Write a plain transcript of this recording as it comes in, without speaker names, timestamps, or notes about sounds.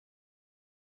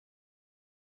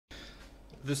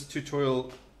This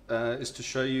tutorial is to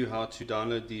show you how to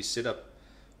download the setup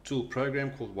tool program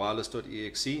called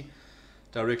wireless.exe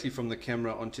directly from the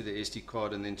camera onto the SD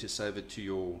card and then to save it to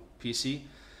your PC.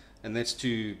 And that's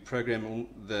to program all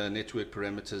the network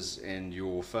parameters and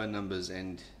your phone numbers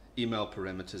and email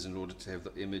parameters in order to have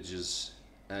the images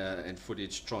and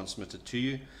footage transmitted to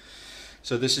you.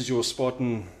 So this is your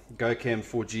Spartan GoCam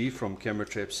 4G from Camera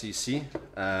Trap CC.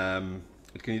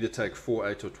 It can either take 4,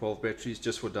 8 or 12 batteries.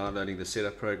 Just for downloading the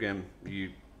setup program,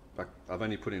 I've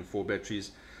only put in 4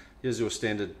 batteries. Here's your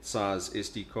standard size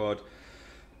SD card,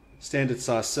 standard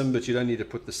size SIM, but you don't need to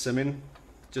put the SIM in.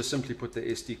 Just simply put the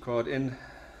SD card in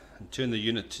and turn the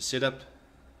unit to setup.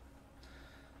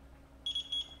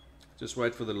 Just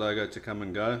wait for the logo to come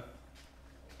and go.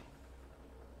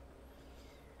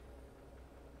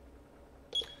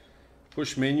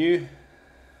 Push menu,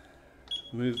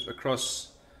 move across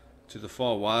to the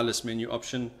far wireless menu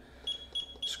option,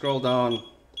 scroll down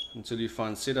until you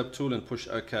find setup tool and push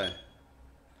OK.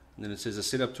 And then it says the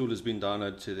setup tool has been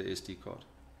downloaded to the SD card.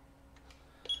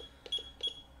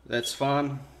 That's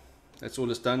fine. That's all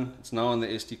it's done. It's now on the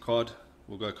SD card.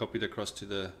 We'll go copy it across to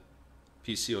the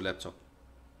PC or laptop.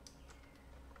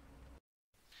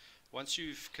 Once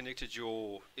you've connected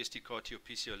your SD card to your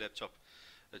PC or laptop,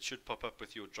 it should pop up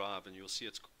with your drive and you'll see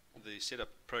the setup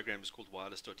program is called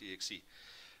wireless.exe.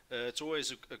 It's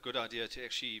always a good idea to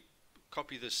actually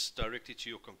copy this directly to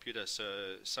your computer, so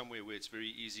somewhere where it's very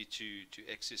easy to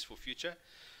access for future.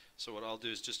 So what I'll do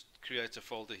is just create a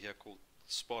folder here called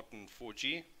Spartan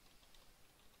 4G,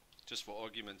 just for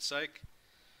argument's sake,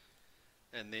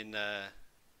 and then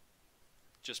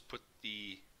just put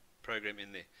the program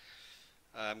in there.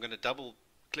 I'm going to double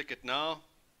click it now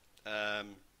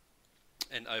and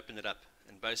open it up,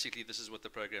 and basically this is what the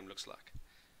program looks like.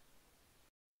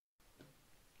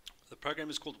 The program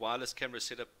is called Wireless Camera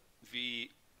Setup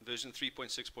version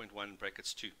 3.6.1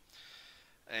 brackets 2,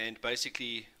 and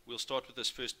basically we'll start with this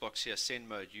first box here, send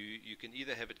mode. You can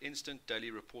either have it instant,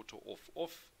 daily report, or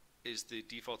off is the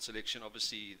default selection.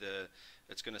 Obviously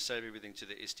it's going to save everything to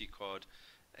the SD card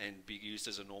and be used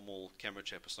as a normal camera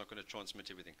trap. It's not going to transmit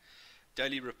everything.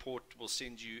 Daily report will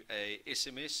send you a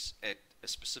SMS at a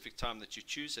specific time that you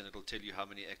choose, and it'll tell you how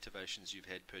many activations you've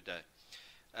had per day.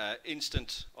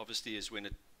 Instant obviously is when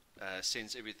it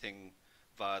sends everything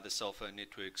via the cell phone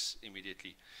networks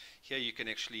immediately. Here you can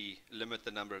actually limit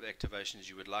the number of activations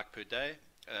you would like per day.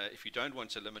 If you don't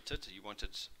want to limit it, you want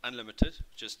it unlimited,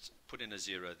 just put in a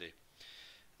 0 there.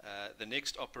 The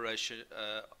next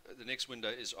window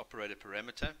is operator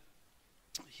parameter.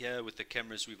 Here with the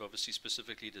cameras, we've obviously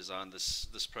specifically designed this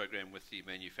program with the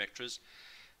manufacturers.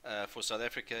 For South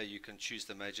Africa, you can choose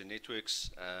the major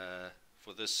networks.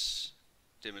 For this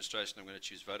demonstration, I'm going to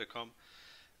choose Vodacom.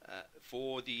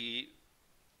 For the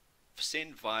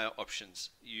send via options,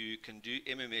 you can do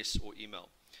MMS or email.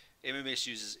 MMS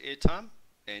uses airtime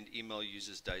and email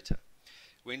uses data.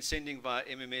 When sending via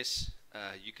MMS,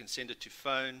 you can send it to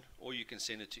phone, or you can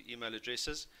send it to email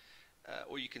addresses,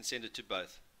 or you can send it to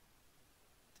both.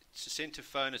 To send to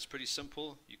phone, it's pretty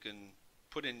simple. You can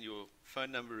put in your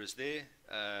phone number is there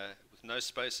with no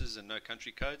spaces and no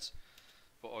country codes.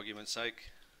 For argument's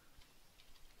sake,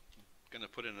 I'm going to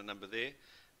put in a number there,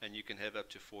 and you can have up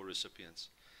to 4 recipients.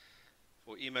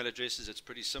 For email addresses, it's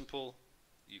pretty simple.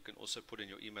 You can also put in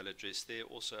your email address there,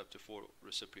 also up to 4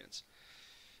 recipients.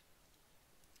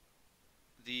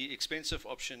 The expensive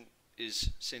option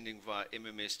is sending via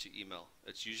MMS to email.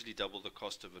 It's usually double the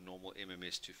cost of a normal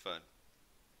MMS to phone.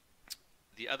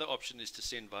 The other option is to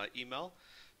send via email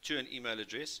to an email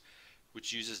address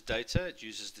which uses data. It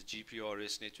uses the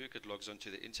GPRS network. It logs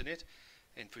onto the internet,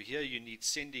 and for here you need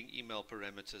sending email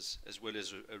parameters as well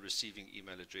as a receiving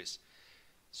email address.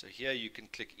 So here you can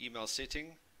click email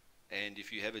setting, and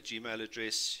if you have a Gmail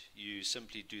address, you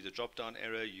simply do the drop down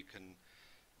arrow. You can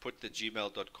put the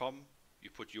gmail.com, you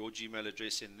put your Gmail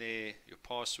address in there, your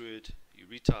password, you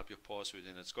retype your password,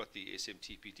 and it's got the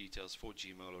SMTP details for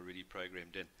Gmail already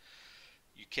programmed in.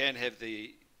 You can have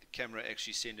the camera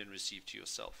actually send and receive to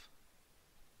yourself.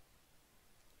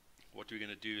 What we're going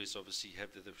to do is obviously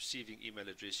have the receiving email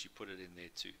address, you put it in there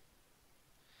too.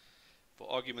 For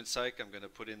argument's sake, I'm going to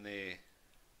put in there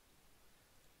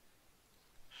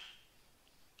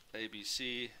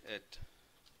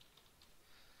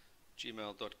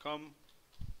abc@gmail.com.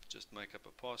 Just make up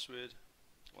a password,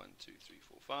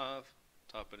 12345,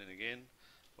 type it in again,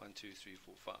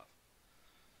 12345.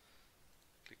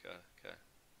 Click OK.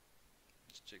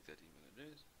 Let's check that email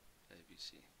address,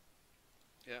 ABC.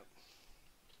 Yeah.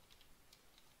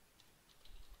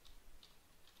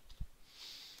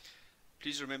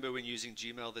 Please remember when using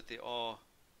Gmail that there are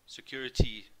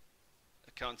security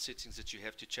account settings that you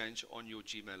have to change on your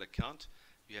Gmail account.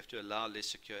 You have to allow less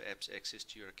secure apps access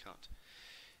to your account.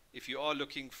 If you are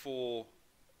looking for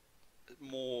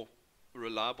more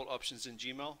reliable options in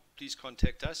Gmail, please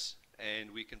contact us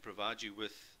and we can provide you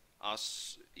with our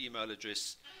email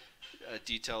address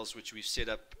details, which we've set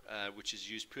up, which is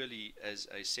used purely as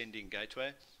a sending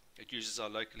gateway. It uses our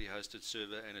locally hosted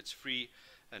server and it's free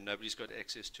and nobody's got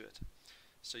access to it.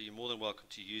 So you're more than welcome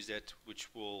to use that,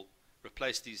 which will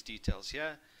replace these details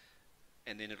here,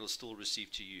 and then it'll still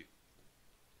receive to you.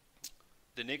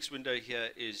 The next window here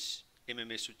is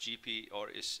MMS with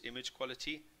GPRS image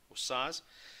quality or size.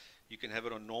 You can have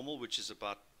it on normal, which is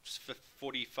about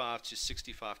 45 to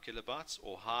 65 kilobytes,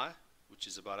 or high, which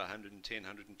is about 110,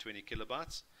 120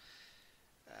 kilobytes.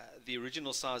 The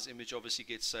original size image obviously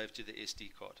gets saved to the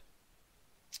SD card.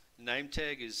 Name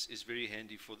tag is very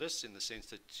handy for this, in the sense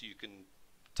that you can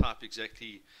type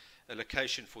exactly a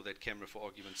location for that camera, for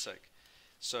argument's sake.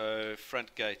 So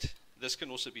front gate, this can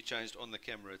also be changed on the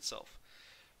camera itself.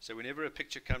 So whenever a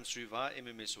picture comes through via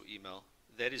MMS or email,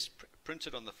 that is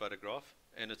printed on the photograph,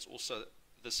 and it's also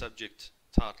the subject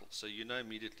title, so you know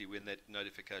immediately when that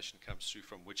notification comes through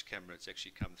from which camera it's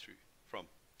actually come through from.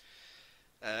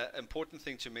 Important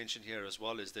thing to mention here as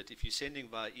well is that if you're sending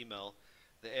via email,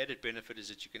 the added benefit is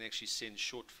that you can actually send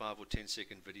short 5 or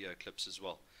 10-second video clips as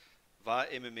well. Via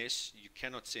MMS, you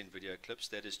cannot send video clips.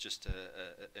 That is just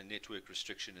a network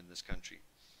restriction in this country.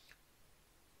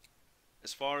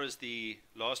 As far as the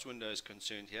last window is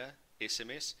concerned here,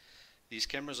 SMS, these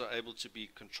cameras are able to be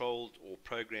controlled or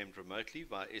programmed remotely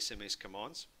via SMS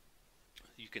commands.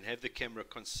 You can have the camera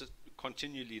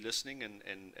continually listening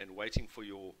and waiting for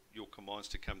your commands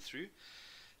to come through.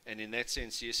 And in that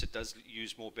sense, yes, it does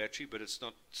use more battery, but it's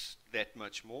not that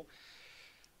much more.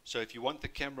 So if you want the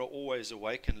camera always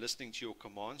awake and listening to your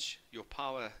commands, your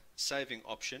power saving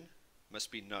option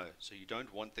must be no. So you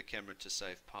don't want the camera to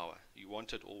save power. You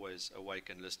want it always awake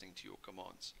and listening to your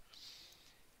commands.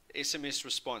 SMS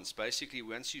response, basically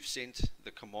once you've sent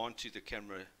the command to the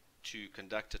camera to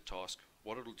conduct a task,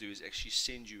 what it'll do is actually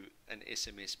send you an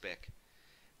SMS back.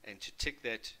 And to tick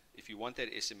that, if you want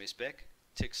that SMS back,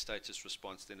 tick status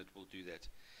response, then it will do that.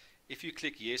 If you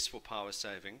click yes for power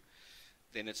saving,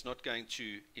 then it's not going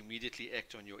to immediately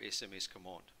act on your SMS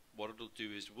command. What it'll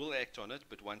do is will act on it,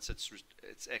 but once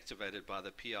it's activated by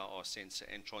the PIR sensor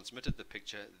and transmitted the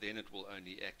picture, then it will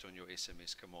only act on your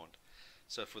SMS command.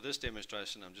 So for this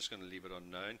demonstration, I'm just going to leave it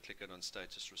on no and click it on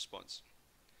status response.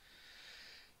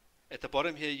 At the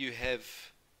bottom here, you have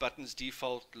buttons: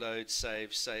 default, load,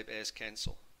 save, save as,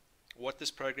 cancel. What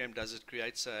this program does, it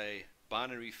creates a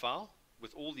binary file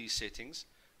with all these settings,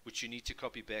 which you need to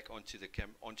copy back onto the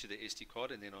SD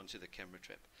card and then onto the camera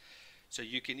trap. So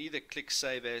you can either click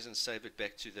save as and save it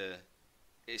back to the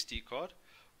SD card,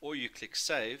 or you click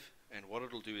save, and what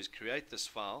it'll do is create this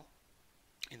file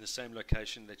in the same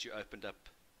location that you opened up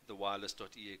the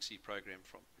wireless.exe program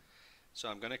from. So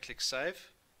I'm going to click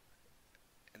save,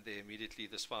 and there immediately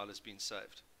this file has been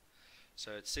saved.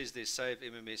 So it says there's save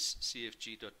MMS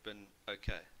cfg.bin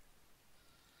OK.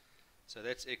 So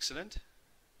that's excellent,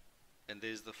 and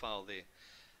there's the file there.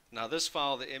 Now this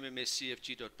file, the MMS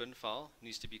cfg.bin file,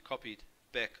 needs to be copied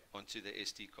back onto the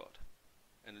SD card.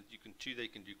 And you can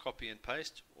do copy and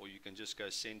paste, or you can just go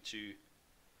send to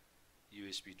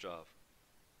USB drive.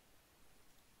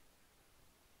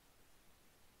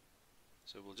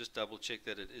 So we'll just double check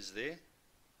that it is there,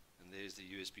 and there's the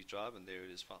USB drive, and there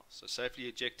it is file. So safely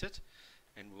eject it,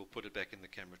 and we'll put it back in the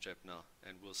camera trap now,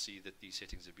 and we'll see that these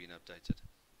settings have been updated.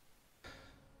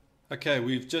 Okay,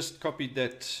 we've just copied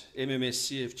that MMS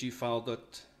CFG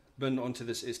file.bin onto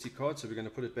this SD card, so we're going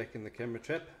to put it back in the camera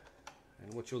trap.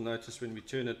 And what you'll notice when we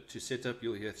turn it to setup,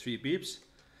 you'll hear 3 beeps,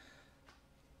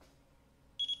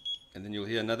 and then you'll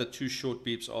hear another 2 short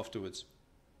beeps afterwards.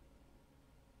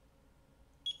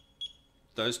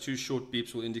 Those 2 short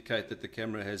beeps will indicate that the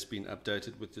camera has been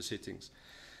updated with the settings.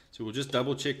 So we'll just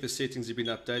double check the settings have been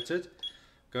updated,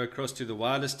 go across to the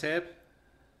wireless tab,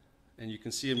 and you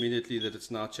can see immediately that it's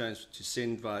now changed to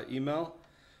send via email.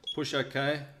 Push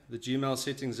OK. The Gmail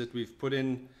settings that we've put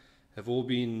in have all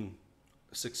been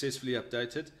successfully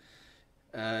updated.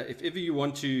 If ever you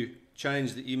want to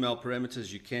change the email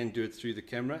parameters, you can do it through the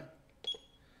camera.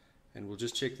 And we'll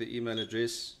just check the email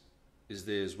address is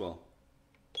there as well.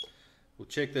 We'll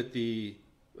check that the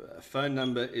phone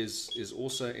number is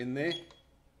also in there.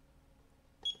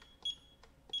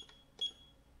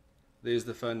 There's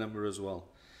the phone number as well.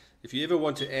 If you ever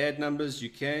want to add numbers,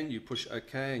 you can. You push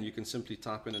OK and you can simply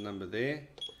type in a number there.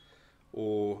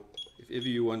 Or if ever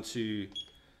you want to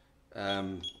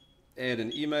add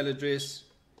an email address,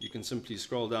 you can simply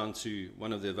scroll down to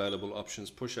one of the available options,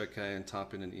 push OK, and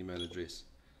type in an email address.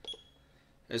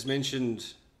 As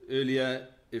mentioned earlier,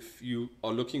 if you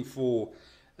are looking for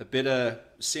a better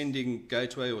sending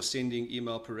gateway or sending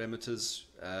email parameters,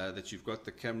 that you've got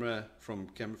the camera from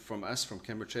us, from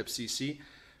Camera Trap CC,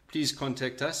 please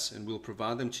contact us and we'll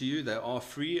provide them to you. They are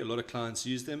free. A lot of clients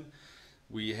use them.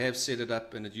 We have set it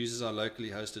up and it uses our locally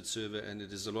hosted server, and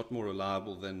it is a lot more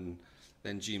reliable than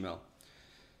Gmail.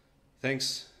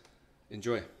 Thanks.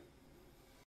 Enjoy.